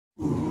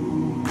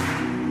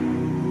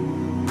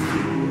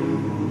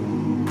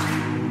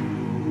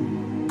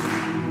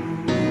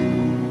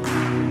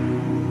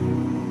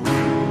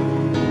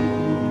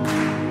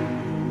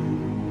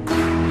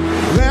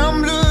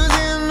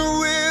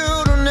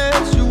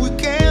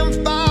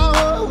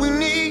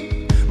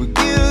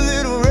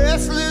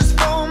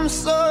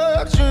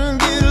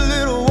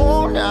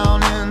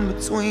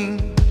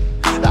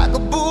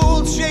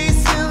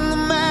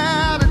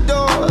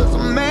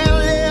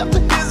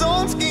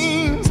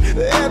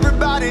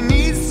Everybody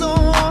needs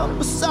someone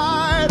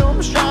beside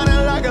them,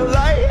 shining like a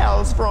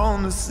lighthouse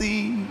from the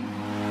sea.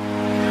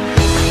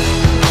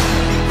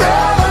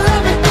 Brother,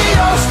 let me be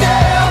your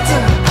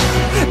shelter,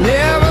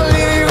 never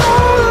leave you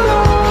all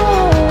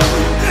alone.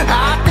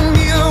 I can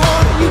be the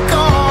one you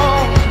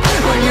call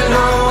when you're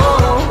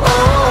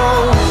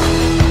low.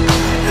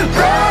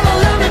 Brother,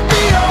 let me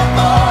be your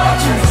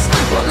fortress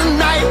when the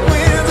night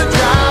winds are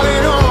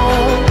driving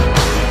on.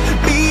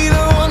 Be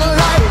the one to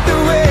light the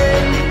way,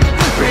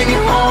 bring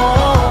it home.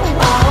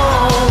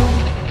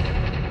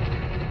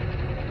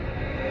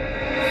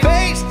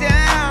 Face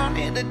down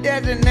in the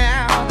desert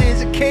now,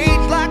 there's a cage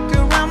locked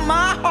around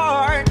my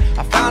heart.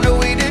 I found a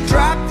way to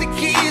drop the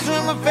keys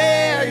when my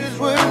failures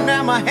were.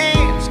 Now my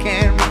hands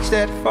can't reach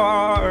that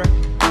far.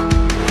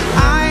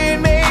 I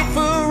ain't made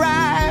for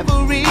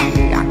rivalry,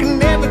 I can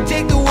never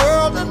take the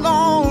world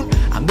alone.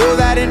 I know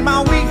that in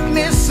my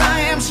weakness I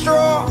am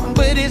strong,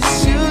 but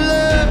it's your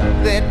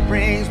love that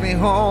brings me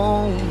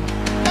home.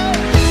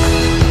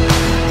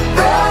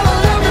 Brother,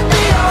 let me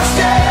be your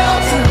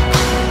shelter,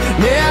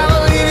 never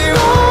leave you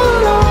all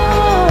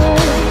alone.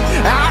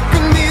 I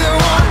can be the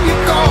one you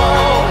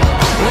call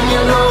when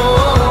you're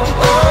low.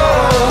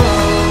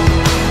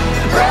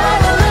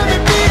 Brother, let me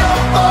be your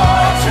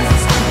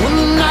fortress when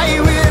the night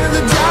winds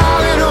are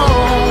driving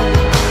on.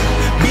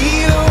 Be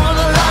the one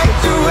to light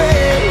the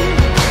way,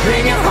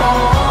 bring it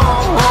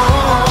home.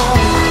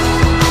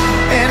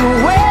 And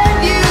when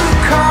you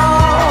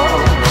call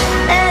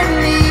and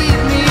need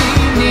me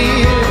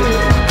near,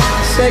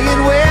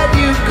 saying where'd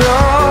you go,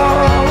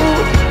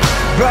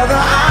 brother,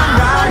 I'm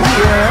right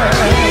here.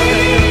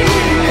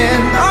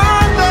 And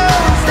on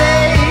those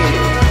days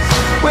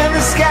when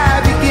the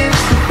sky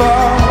begins to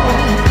fall,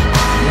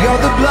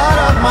 you're the blood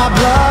of my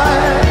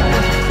blood,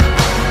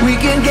 we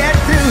can get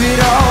through it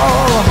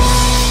all.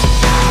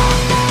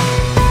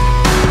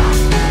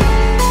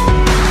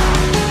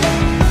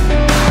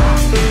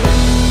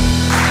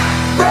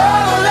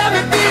 Brother, let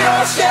me be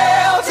your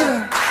shelter,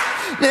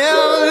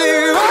 never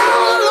leave you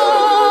all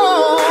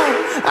alone.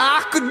 I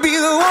could be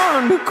the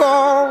one to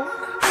call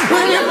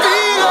when you're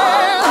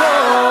feeling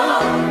low.